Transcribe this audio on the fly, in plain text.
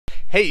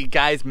Hey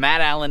guys, Matt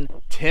Allen,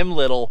 Tim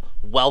Little,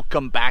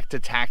 welcome back to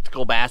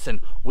Tactical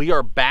Bassin. We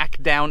are back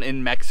down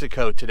in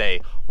Mexico today.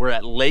 We're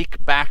at Lake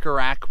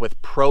Baccarac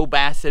with Pro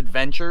Bass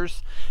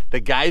Adventures. The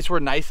guys were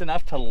nice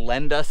enough to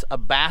lend us a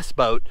bass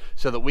boat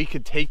so that we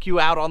could take you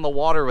out on the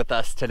water with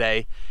us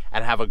today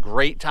and have a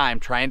great time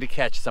trying to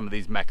catch some of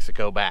these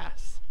Mexico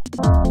bass.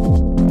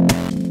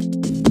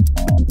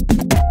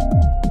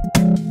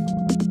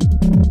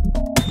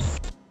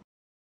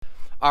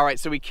 All right,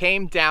 so we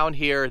came down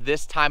here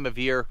this time of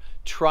year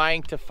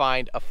trying to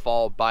find a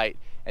fall bite.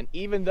 And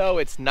even though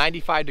it's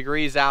 95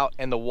 degrees out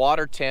and the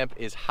water temp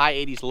is high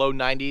 80s, low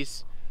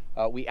 90s,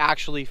 we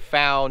actually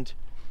found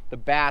the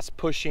bass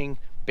pushing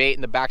bait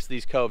in the backs of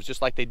these coves,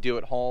 just like they do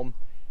at home.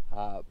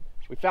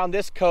 We found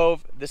this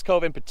cove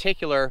in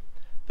particular.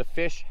 The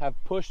fish have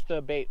pushed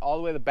the bait all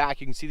the way to the back.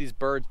 You can see these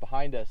birds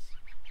behind us.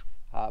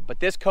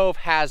 But this cove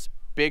has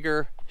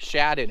bigger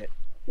shad in it.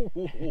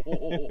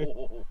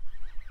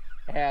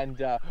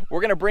 And we're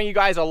gonna bring you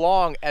guys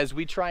along as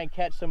we try and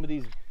catch some of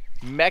these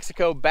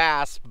Mexico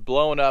bass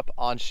blowing up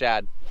on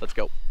shad. Let's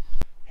go.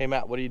 Hey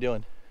Matt, what are you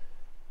doing?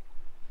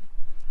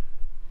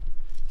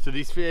 So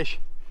these fish,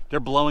 they're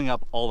blowing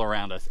up all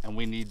around us and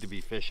we need to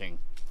be fishing.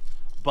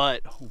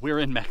 But we're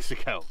in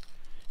Mexico.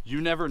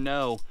 You never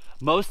know.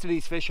 Most of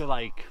these fish are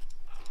like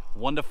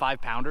 1 to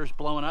 5 pounders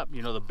blowing up.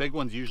 You know, the big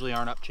ones usually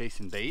aren't up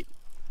chasing bait.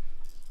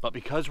 But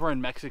because we're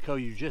in Mexico,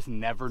 you just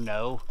never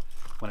know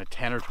when a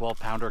 10 or 12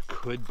 pounder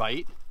could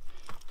bite.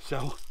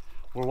 So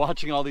we're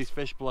watching all these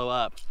fish blow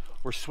up.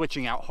 We're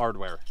switching out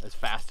hardware as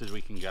fast as we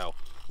can go.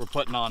 We're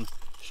putting on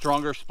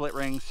stronger split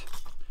rings,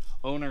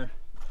 Owner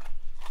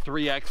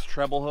 3X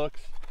treble hooks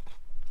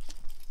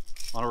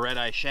on a red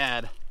eye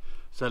shad,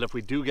 so that if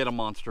we do get a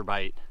monster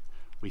bite,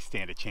 we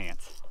stand a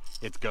chance.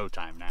 It's go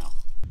time now.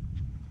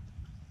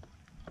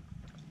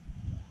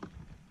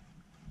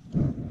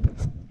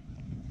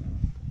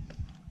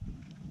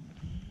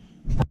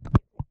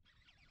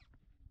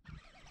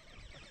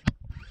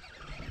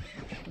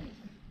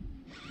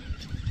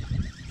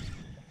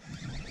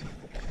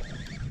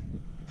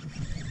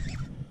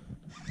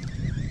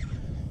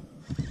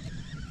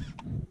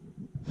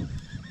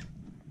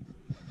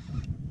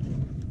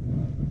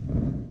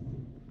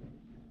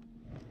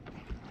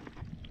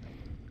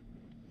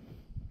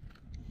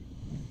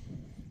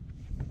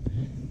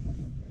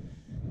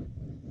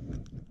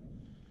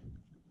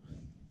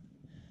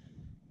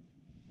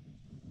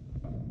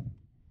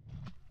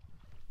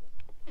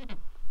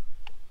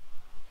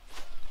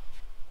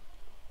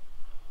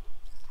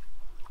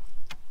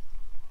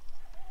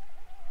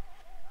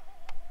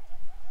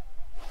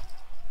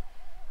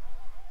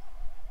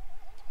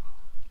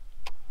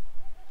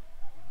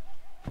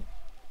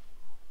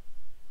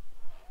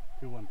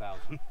 Do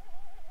 1,000.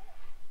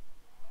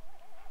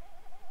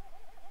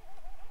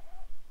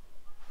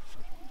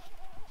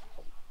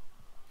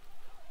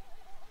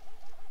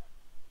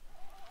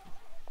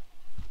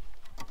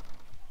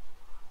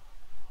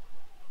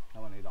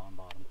 That one ate on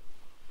bottom.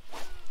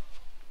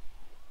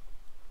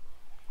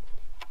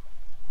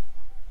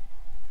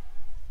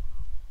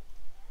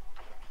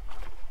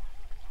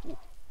 Ooh.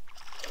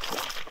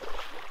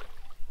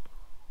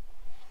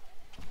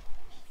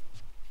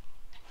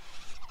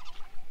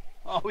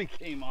 Oh, he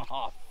came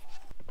off.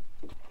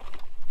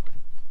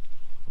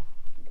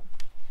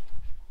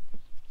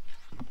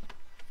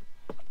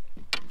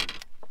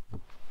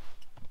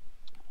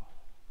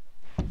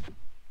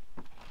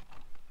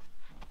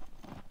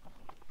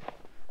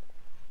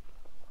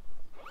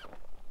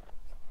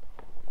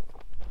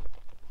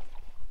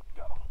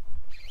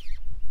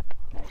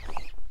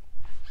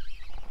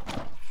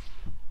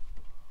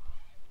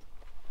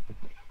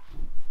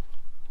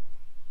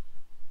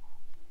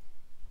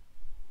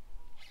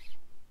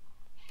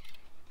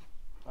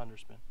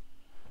 Underspin.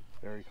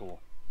 Very cool.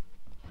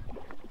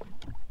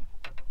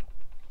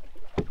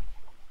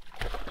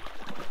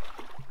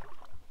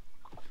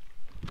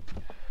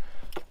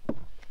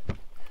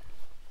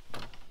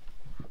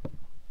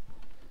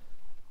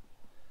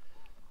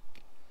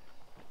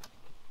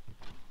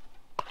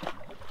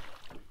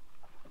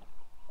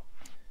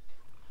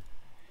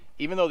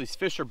 Even though these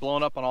fish are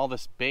blowing up on all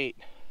this bait,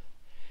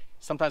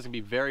 sometimes it can be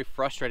very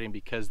frustrating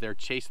because they're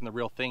chasing the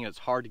real thing and it's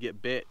hard to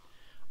get bit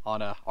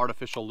on an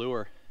artificial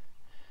lure.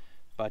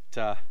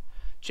 But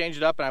changed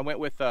it up and I went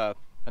with an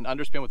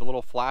underspin with a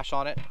little flash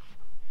on it,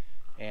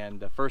 and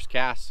the first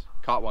cast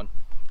caught one.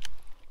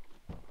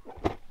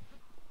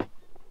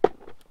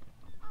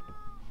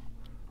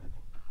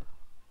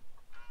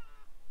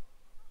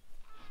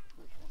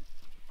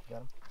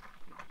 Got him?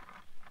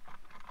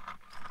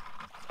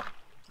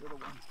 Little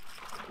one.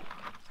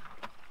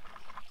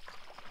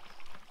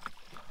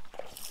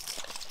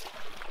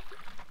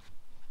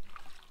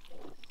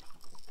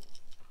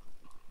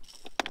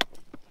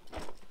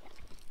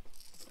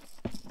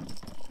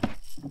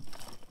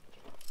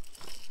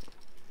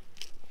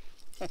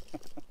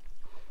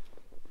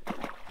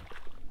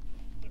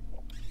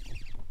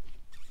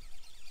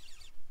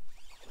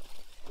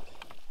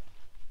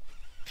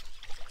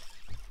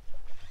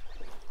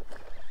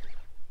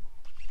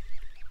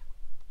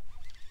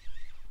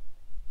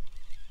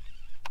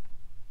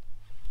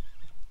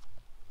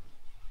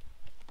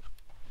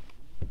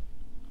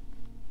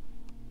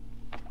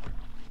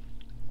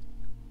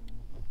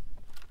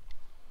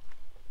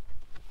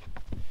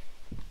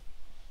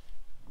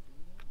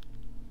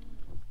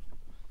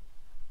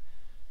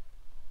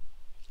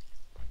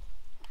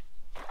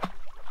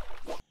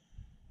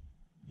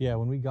 Yeah,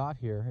 when we got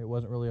here, it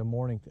wasn't really a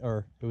morning,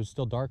 or it was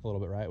still dark a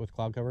little bit, right, with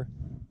cloud cover?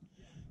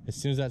 As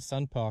soon as that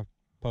sun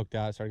poked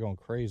out, it started going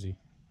crazy.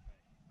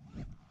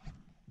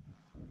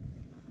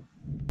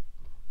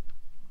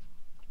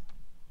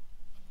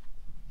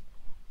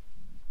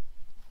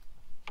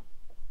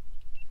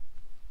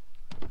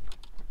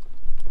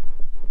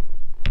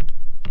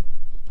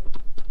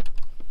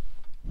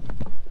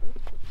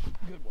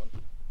 Good one.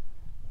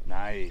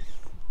 Nice.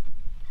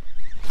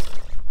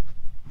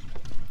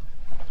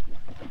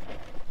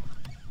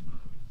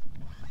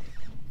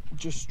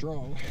 Just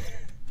strong.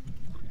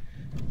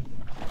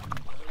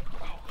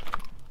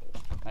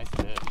 Nice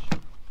fish.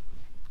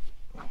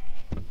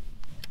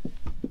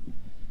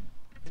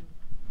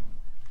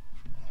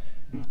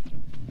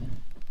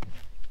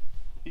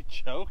 He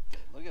choked it.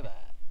 Look at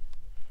that.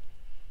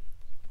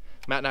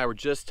 Matt and I were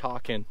just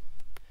talking.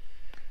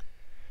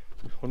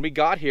 When we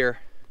got here,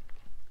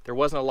 there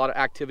wasn't a lot of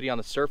activity on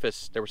the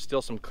surface. There was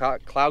still some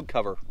cloud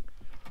cover,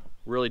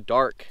 really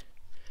dark.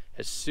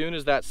 As soon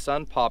as that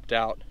sun popped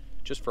out,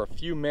 just for a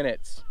few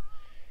minutes,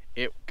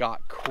 it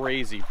got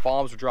crazy.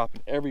 Bombs were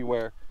dropping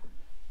everywhere.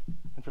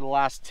 And for the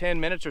last 10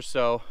 minutes or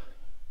so,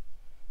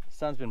 the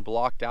sun's been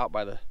blocked out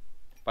by the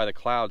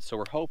clouds. So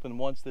we're hoping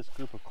once this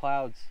group of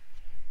clouds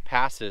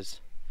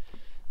passes,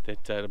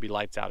 that it'll be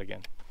lights out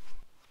again.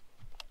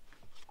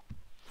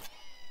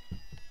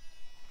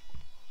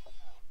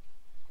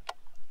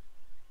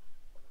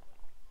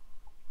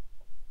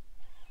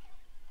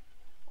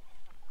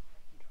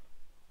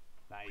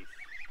 Nice.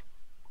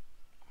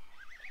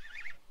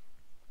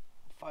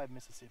 5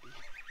 Mississippi.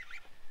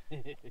 Oh,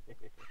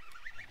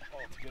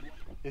 it's a good one.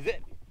 Is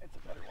it? It's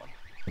a better one.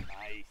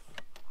 Nice.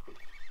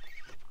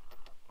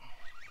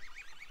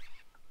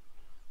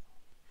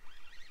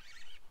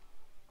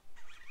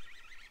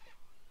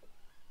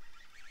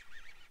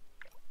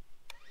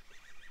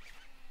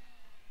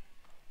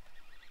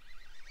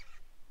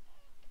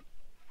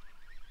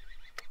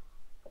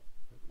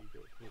 You go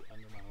through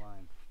under my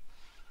line.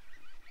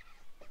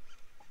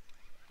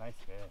 Nice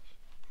fish.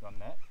 You on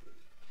net?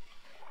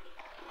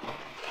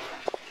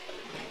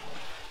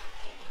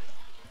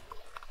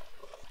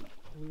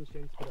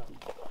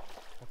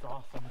 That's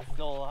awesome. It's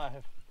still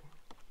alive.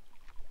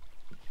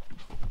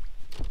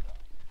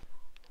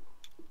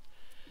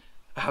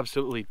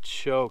 Absolutely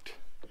choked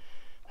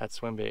that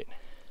swim bait.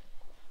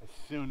 As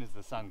soon as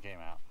the sun came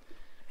out.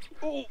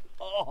 Ooh.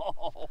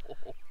 Oh!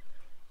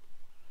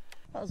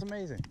 That was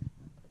amazing.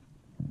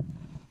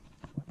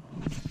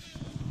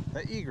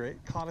 That egret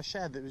caught a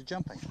shad that was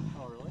jumping.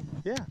 Oh, really?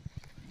 Yeah.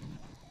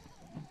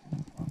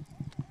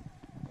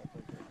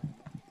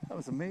 That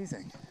was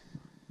amazing.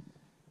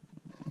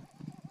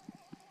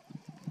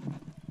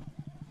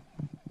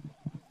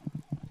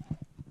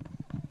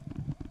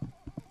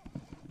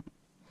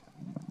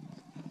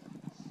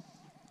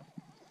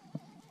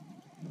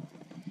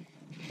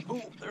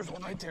 Oh, there's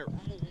one right there.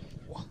 Ooh.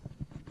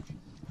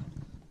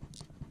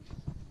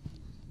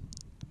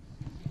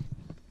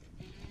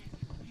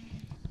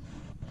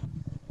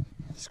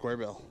 Square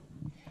bill.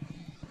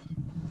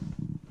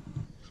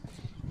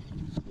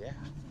 Yeah.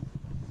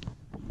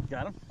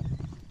 Got him?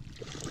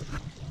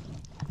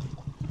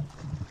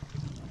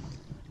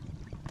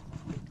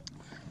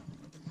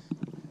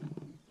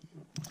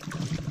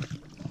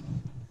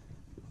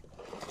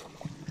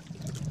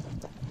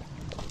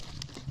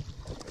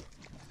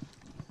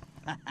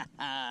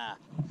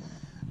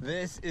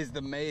 This is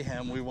the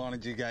mayhem we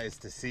wanted you guys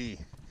to see.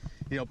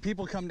 You know,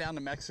 people come down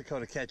to Mexico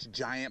to catch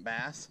giant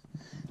bass.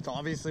 It's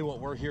obviously what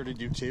we're here to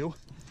do too.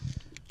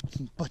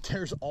 But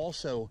there's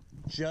also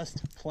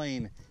just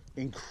plain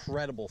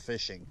incredible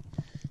fishing.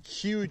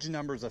 Huge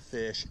numbers of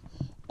fish,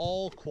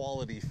 all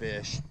quality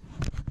fish,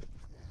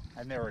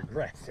 and they're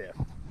aggressive.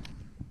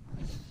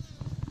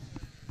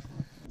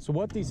 So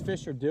what these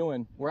fish are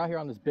doing, we're out here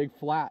on this big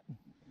flat, and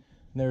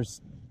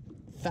there's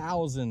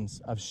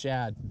thousands of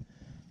shad.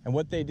 And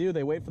what they do,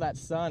 they wait for that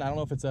sun. I don't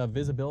know if it's a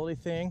visibility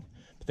thing,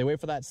 but they wait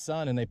for that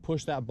sun and they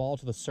push that ball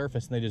to the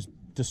surface and they just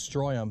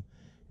destroy them.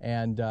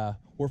 And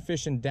we're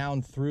fishing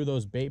down through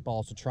those bait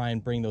balls to try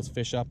and bring those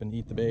fish up and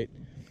eat the bait.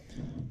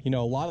 You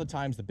know, a lot of the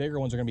times the bigger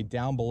ones are gonna be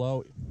down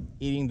below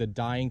eating the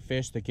dying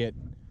fish that get,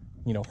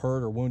 you know,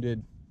 hurt or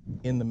wounded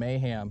in the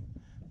mayhem.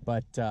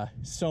 But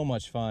so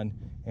much fun,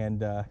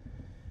 and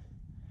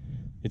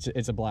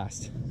it's a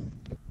blast.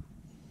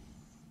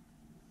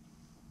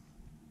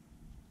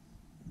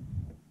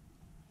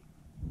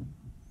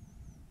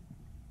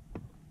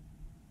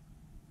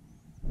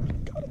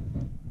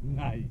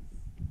 Nice.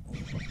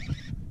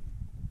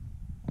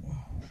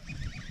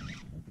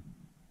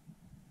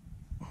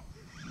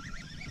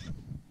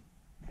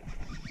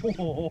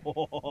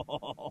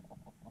 Oh,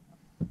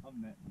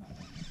 I'm net.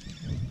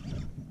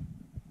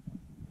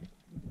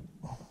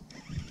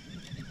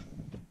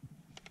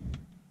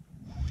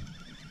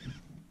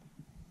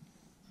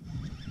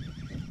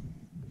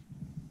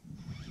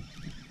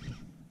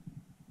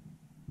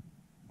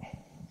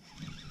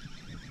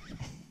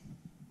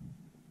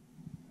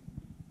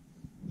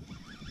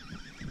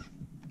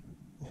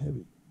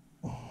 Heavy.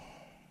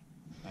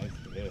 Nice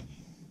fish.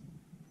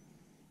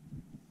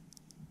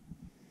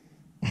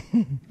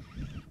 Not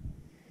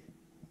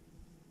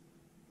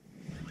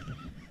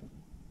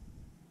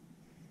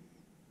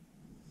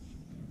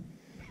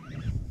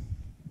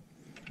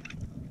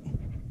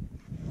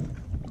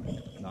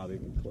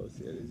even close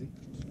yet, is he?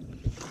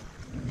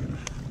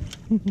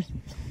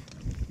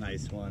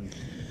 Nice one.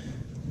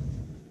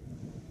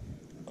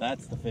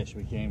 That's the fish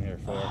we came here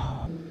for.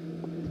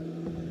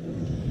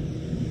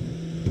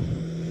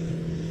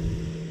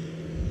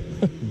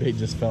 Bait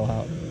just fell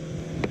out.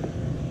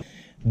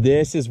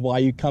 This is why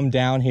you come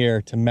down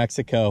here to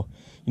Mexico.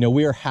 You know,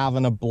 we are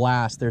having a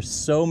blast. There's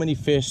so many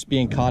fish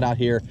being caught out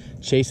here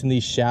chasing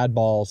these shad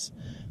balls.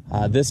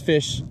 This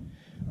fish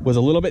was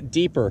a little bit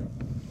deeper.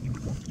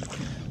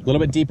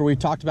 We've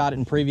talked about it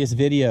in previous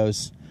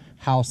videos,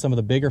 how some of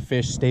the bigger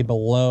fish stay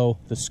below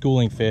the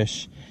schooling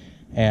fish.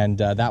 And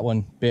that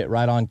one bit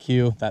right on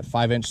cue, that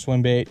 5-inch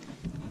swim bait.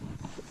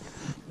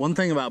 One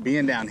thing about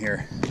being down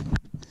here,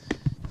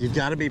 you've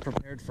got to be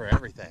prepared for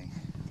everything.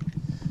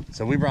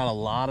 So we brought a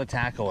lot of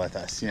tackle with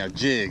us, you know,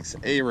 jigs,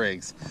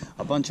 A-rigs,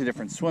 a bunch of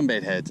different swim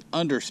bait heads,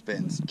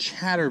 underspins,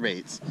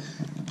 chatterbaits,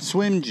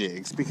 swim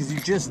jigs, because you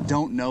just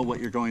don't know what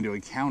you're going to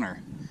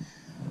encounter.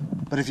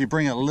 But if you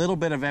bring a little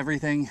bit of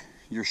everything,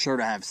 you're sure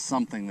to have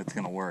something that's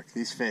going to work.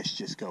 These fish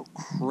just go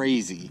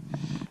crazy.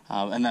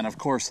 And then of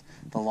course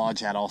the lodge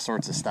had all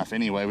sorts of stuff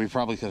anyway. We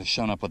probably could have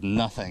shown up with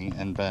nothing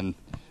and been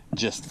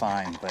just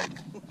fine, but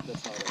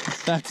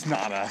that's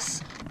not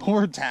us.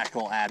 We're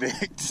tackle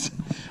addicts.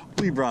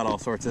 We brought all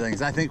sorts of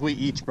things. I think we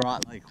each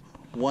brought like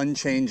 1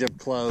 change of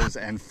clothes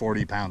and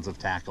 40 pounds of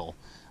tackle,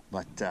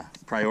 but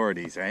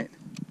priorities, right?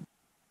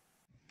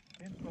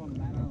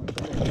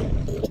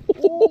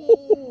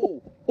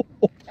 Oh,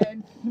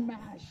 and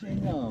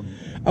smashing them.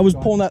 I was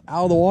pulling that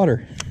out of the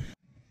water.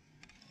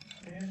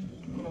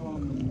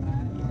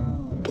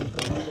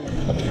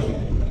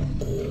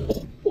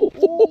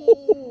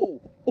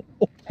 Oh,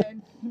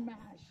 and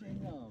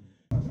smashing them.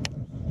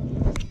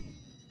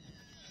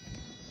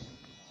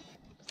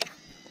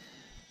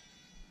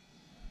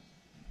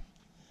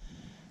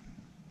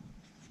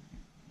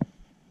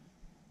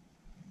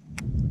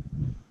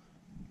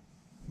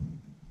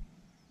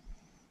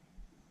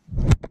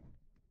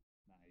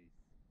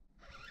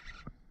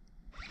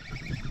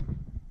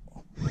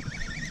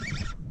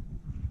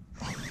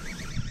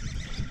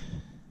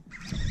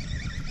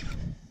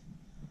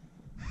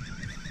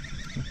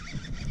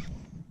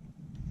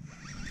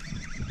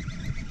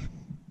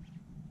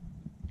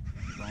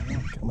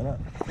 Coming up.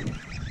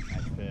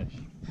 Nice fish.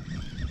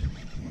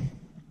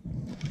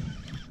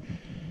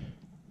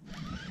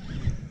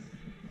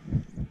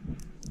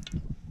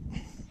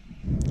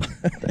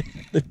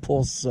 They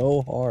pull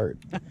so hard.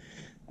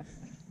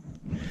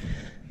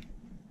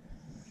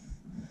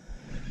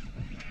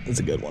 That's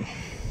a good one.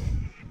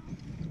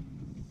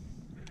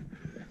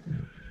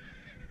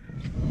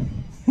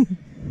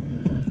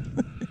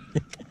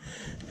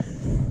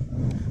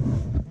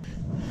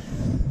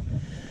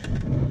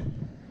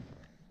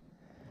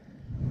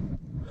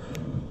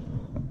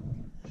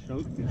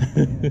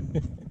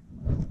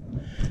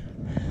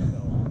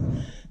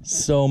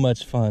 So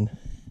much fun.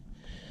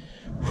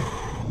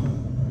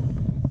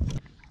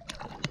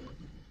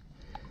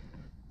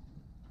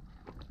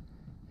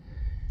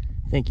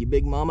 Thank you,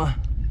 Big Mama.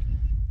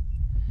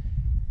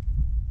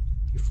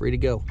 You're free to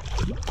go.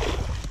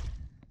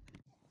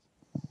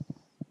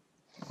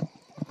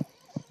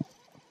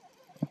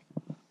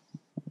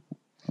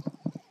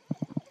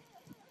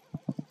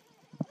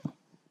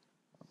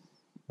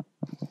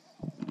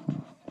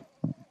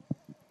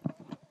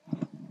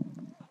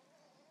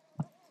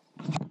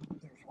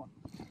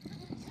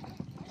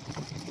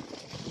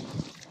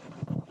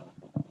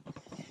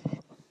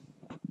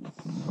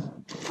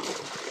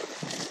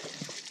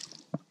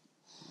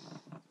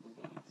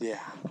 Yeah.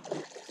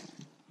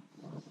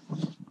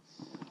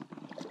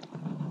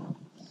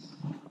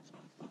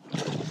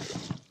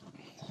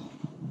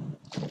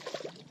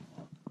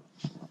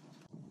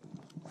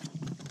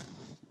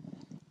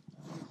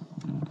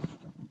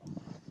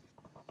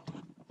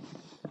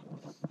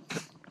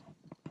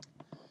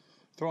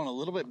 Throwing a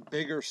little bit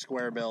bigger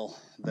square bill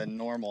than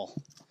normal.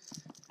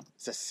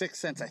 It's a 6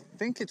 cents. I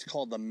think it's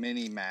called the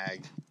mini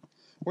mag.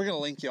 We're gonna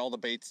link you all the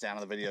baits down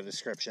in the video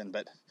description,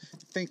 but I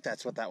think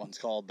that's what that one's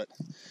called. But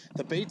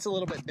the bait's a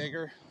little bit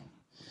bigger.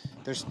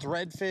 There's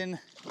threadfin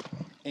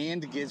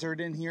and gizzard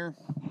in here,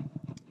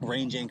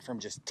 ranging from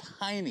just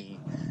tiny.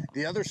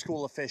 The other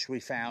school of fish we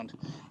found,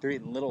 they're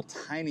eating little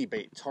tiny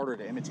bait. It's harder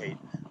to imitate.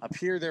 Up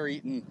here, they're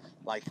eating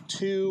like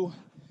 2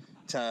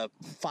 to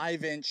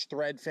 5-inch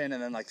threadfin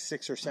and then like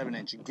 6 or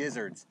 7-inch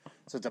gizzards.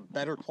 So it's a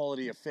better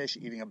quality of fish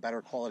eating a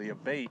better quality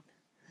of bait.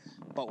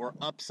 But we're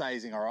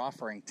upsizing our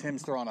offering.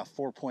 Tim's throwing a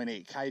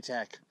 4.8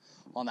 Kitech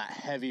on that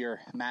heavier.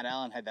 Matt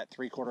Allen had that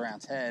 3/4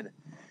 ounce head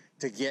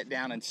to get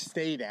down and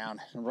stay down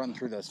and run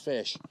through those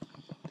fish.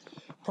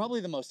 Probably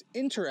the most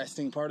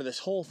interesting part of this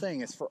whole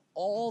thing is for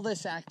all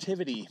this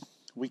activity,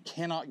 we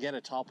cannot get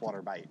a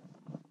topwater bite.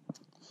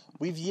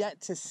 We've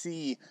yet to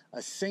see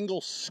a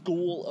single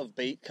school of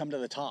bait come to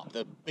the top.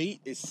 The bait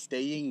is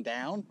staying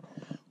down.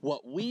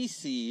 What we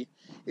see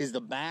is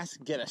the bass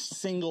get a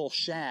single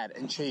shad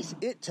and chase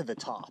it to the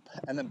top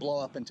and then blow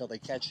up until they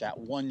catch that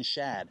one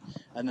shad,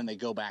 and then they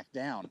go back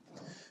down.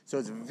 So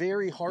it's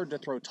very hard to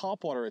throw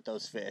topwater at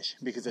those fish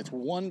because it's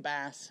one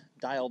bass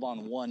dialed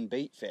on one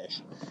bait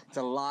fish. It's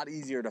a lot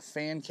easier to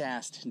fan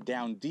cast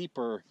down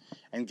deeper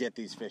and get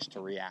these fish to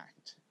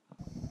react.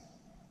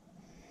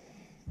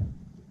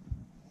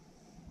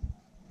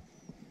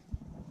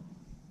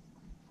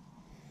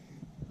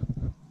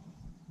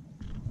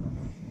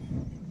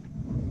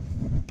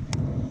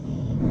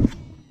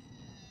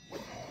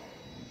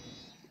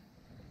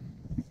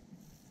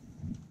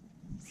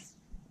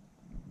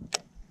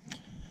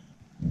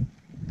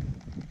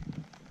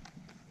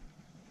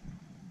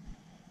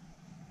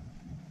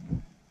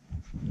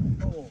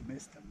 Oh,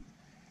 missed him.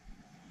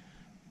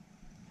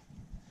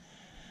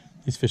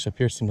 These fish up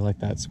here seem to like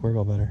that square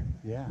bill better.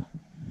 Yeah.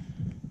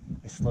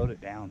 I slowed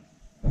it down.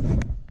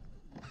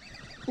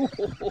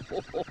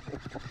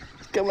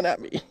 It's coming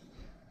at me.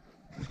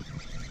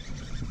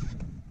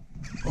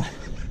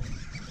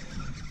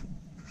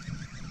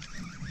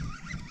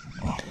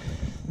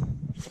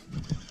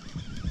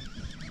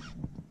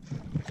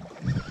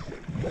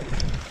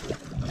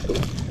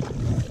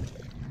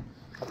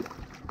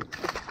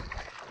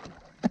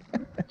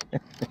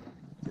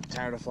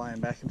 Tired of flying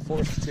back and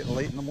forth. It's getting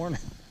late in the morning.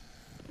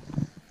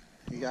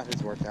 He got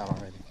his work out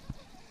already.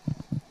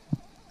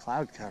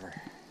 Cloud cover.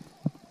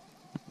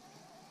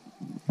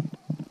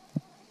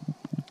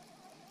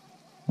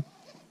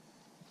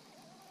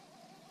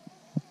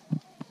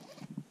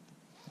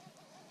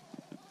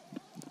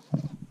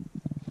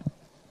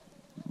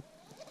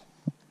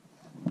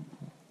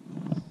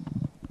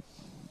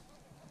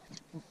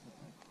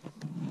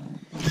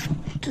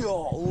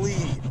 Golly!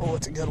 Oh,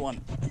 it's a good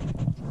one.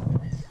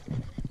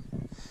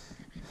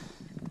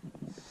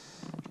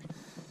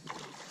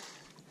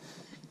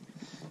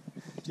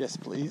 Yes,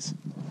 please.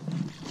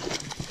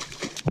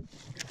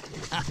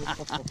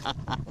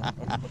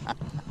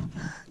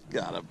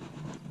 Got him.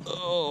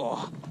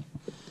 Oh.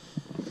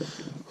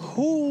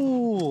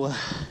 Ooh.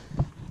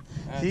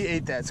 He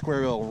ate that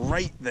square bill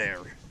right there.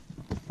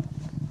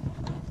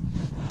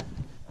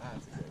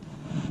 That's a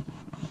good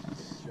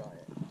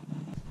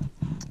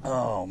giant.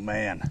 Oh,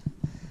 man.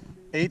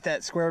 Ate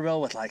that square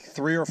bill with like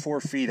 3 or 4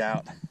 feet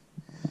out.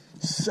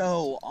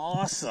 So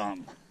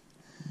awesome.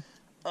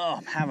 Oh,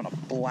 I'm having a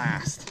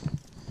blast.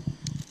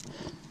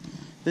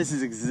 This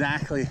is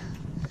exactly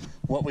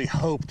what we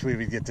hoped we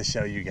would get to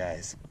show you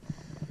guys.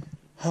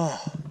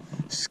 Oh,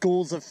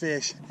 schools of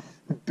fish,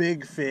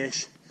 big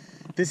fish.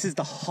 This is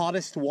the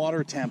hottest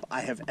water temp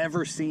I have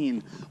ever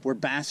seen where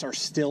bass are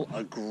still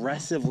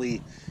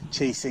aggressively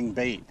chasing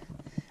bait.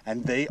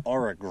 And they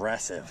are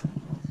aggressive.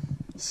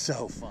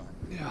 So fun.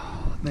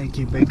 Oh, thank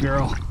you, big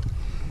girl.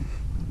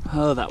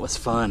 Oh, that was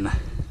fun.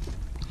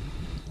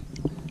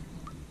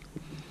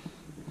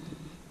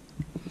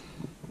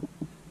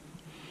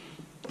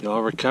 You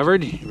all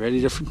recovered? You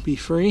ready to be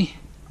free?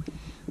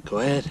 Go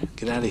ahead,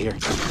 get out of here.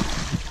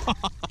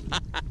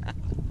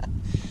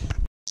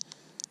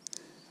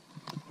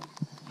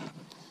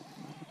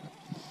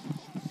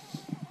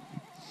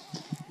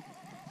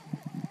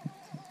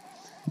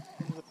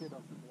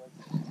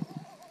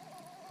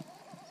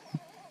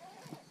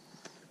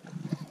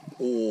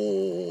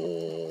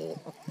 Oh.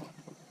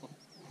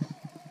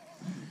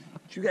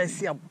 Did you guys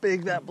see how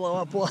big that blow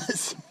up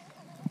was?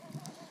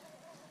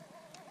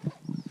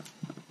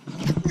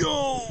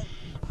 Go!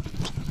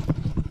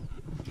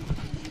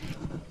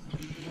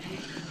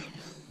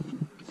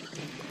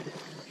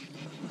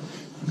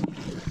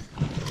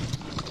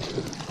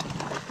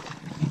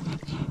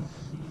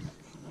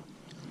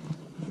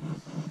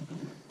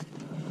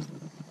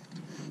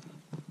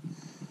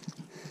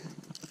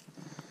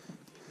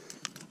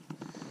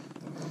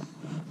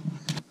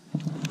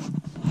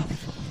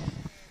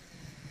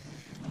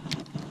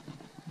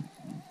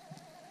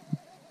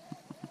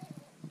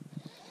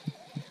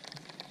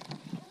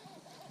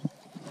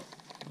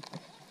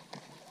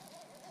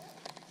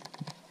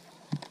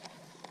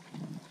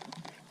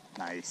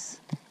 Nice.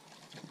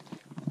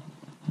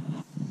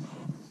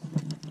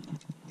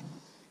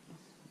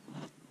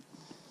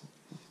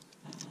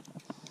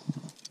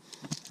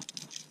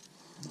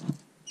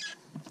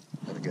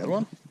 That a good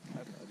one?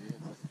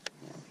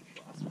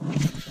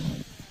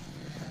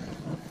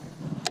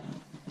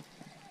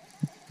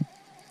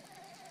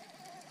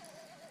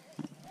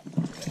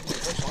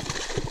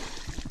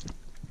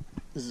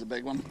 This is a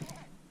big one,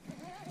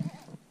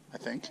 I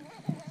think.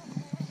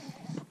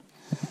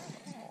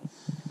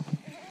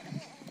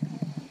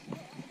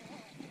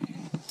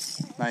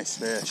 Nice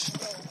fish.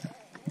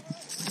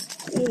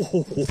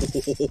 Oh.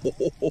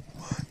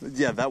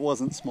 Yeah, that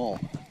wasn't small.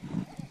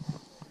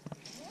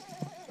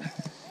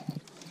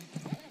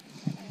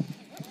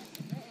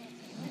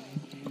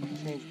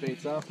 Change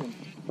baits up and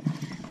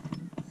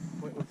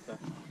went with the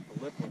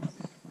lip ones.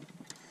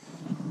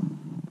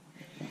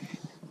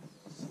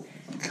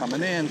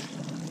 Coming in.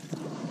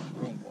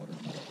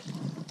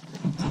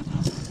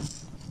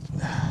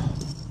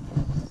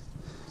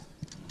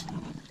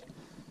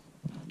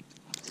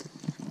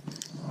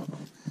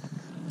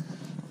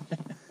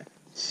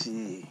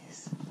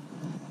 Jeez.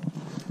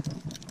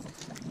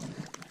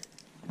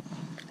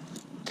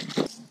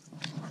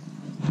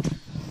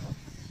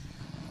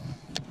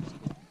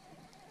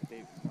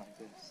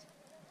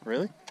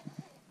 Really?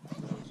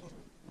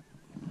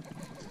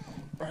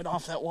 Right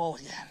off that wall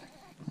again.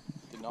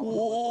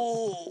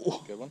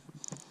 Whoa! Good one.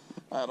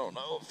 I don't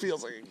know. It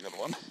feels like a good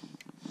one.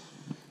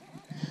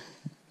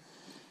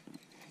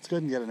 Let's go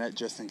ahead and get a net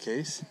just in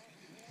case.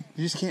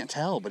 You just can't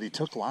tell, but he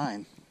took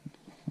line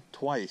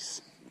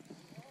twice.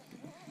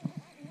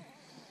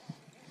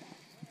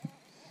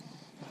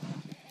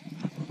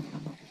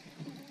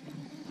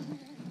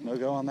 No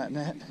go on that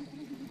net.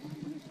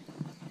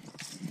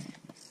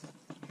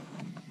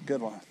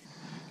 Good one.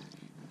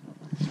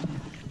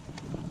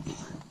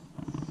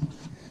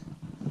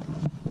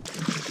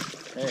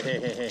 Hey, hey,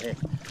 hey, hey, hey.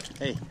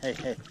 Hey, hey,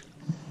 hey.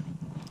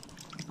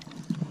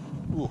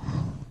 Ooh,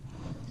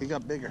 he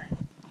got bigger.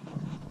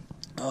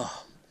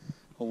 Oh,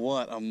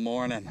 what a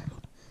morning.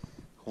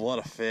 What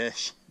a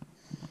fish.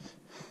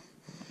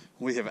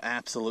 We have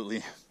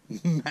absolutely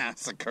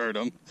massacred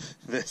him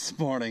this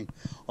morning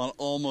on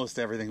almost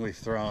everything we've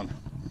thrown.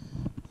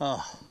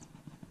 Oh,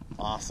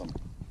 awesome.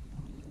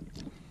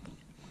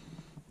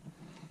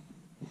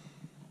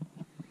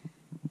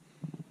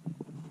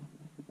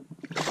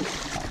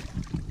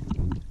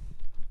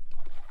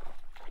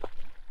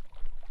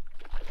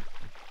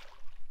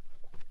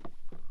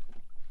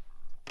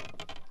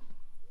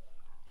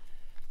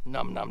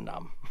 Num num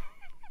num.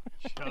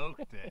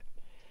 Choked it.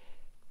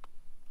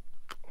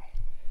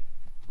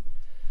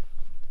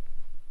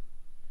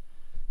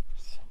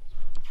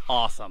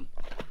 Awesome.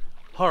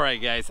 All right,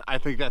 guys, I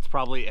think that's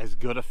probably as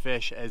good a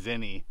fish as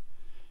any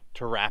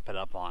to wrap it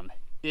up on.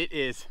 It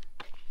is,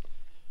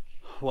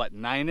 what,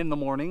 9 in the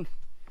morning?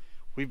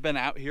 We've been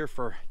out here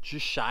for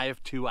just shy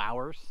of 2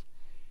 hours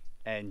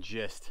and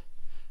just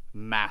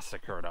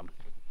massacred them.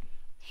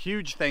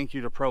 Huge thank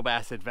you to Pro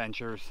Bass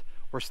Adventures.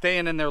 We're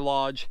staying in their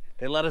lodge.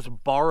 They let us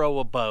borrow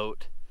a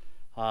boat.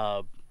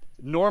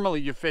 Normally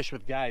you fish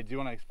with guides. Do you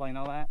want to explain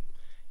all that?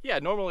 Yeah,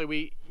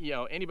 normally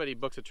anybody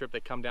books a trip,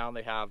 they come down,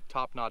 they have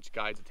top-notch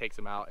guides that takes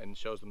them out and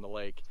shows them the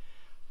lake.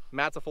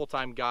 Matt's a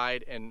full-time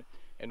guide, and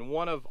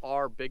one of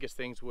our biggest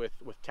things with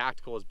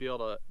Tactical is be able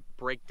to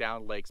break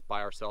down lakes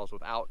by ourselves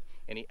without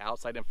any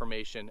outside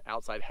information,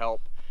 outside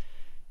help.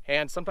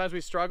 And sometimes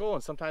we struggle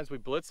and sometimes we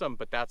blitz them,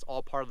 but that's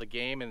all part of the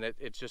game, and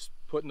it's just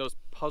putting those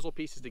puzzle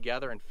pieces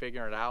together and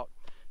figuring it out.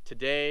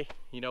 Today,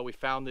 we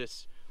found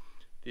this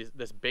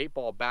bait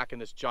ball back in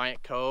this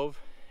giant cove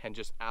and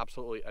just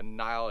absolutely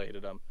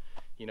annihilated them.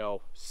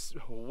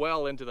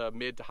 Well into the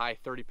mid to high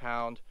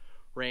 30-pound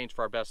range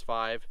for our best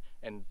 5,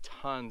 and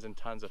tons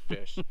of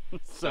fish.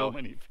 So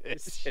many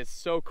fish. It's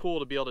so cool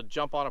to be able to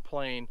jump on a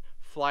plane,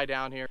 fly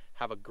down here,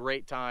 have a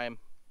great time,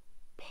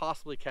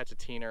 possibly catch a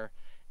teener,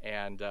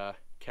 and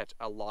catch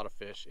a lot of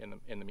fish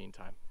in the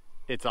meantime.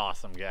 It's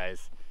awesome,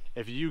 guys.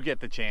 If you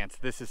get the chance,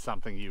 this is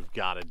something you've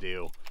got to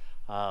do.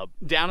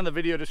 Down in the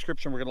video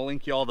description, we're going to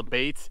link you all the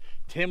baits.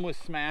 Tim was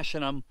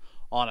smashing them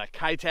on a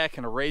Kitech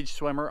and a Rage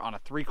Swimmer on a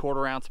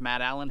 3/4 ounce Matt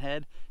Allen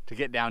head to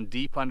get down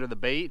deep under the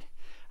bait.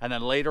 And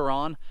then later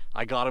on,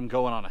 I got him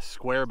going on a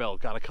square bill,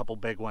 got a couple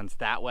big ones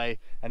that way,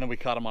 and then we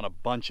caught him on a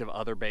bunch of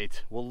other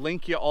baits. We'll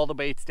link you all the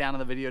baits down in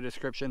the video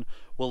description.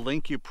 We'll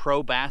link you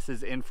Pro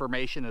Bass's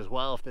information as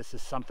well if this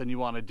is something you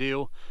want to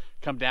do.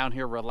 Come down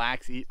here,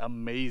 relax, eat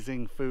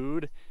amazing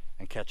food,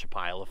 and catch a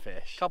pile of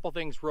fish. Couple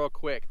things real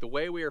quick. The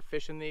way we are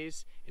fishing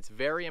these, it's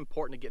very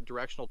important to get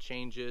directional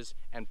changes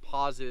and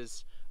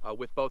pauses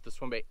with both the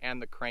swimbait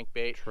and the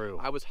crankbait. True.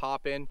 I was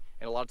hopping,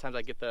 and a lot of times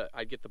I'd get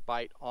the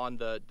bite on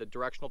the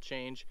directional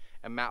change,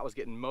 and Matt was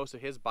getting most of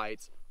his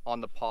bites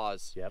on the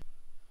pause. Yep.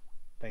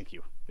 Thank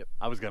you. Yep.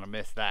 I was gonna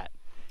miss that.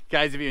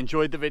 Guys, if you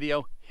enjoyed the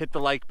video, hit the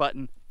like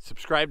button,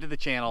 subscribe to the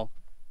channel,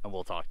 and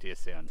we'll talk to you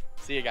soon.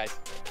 See you guys.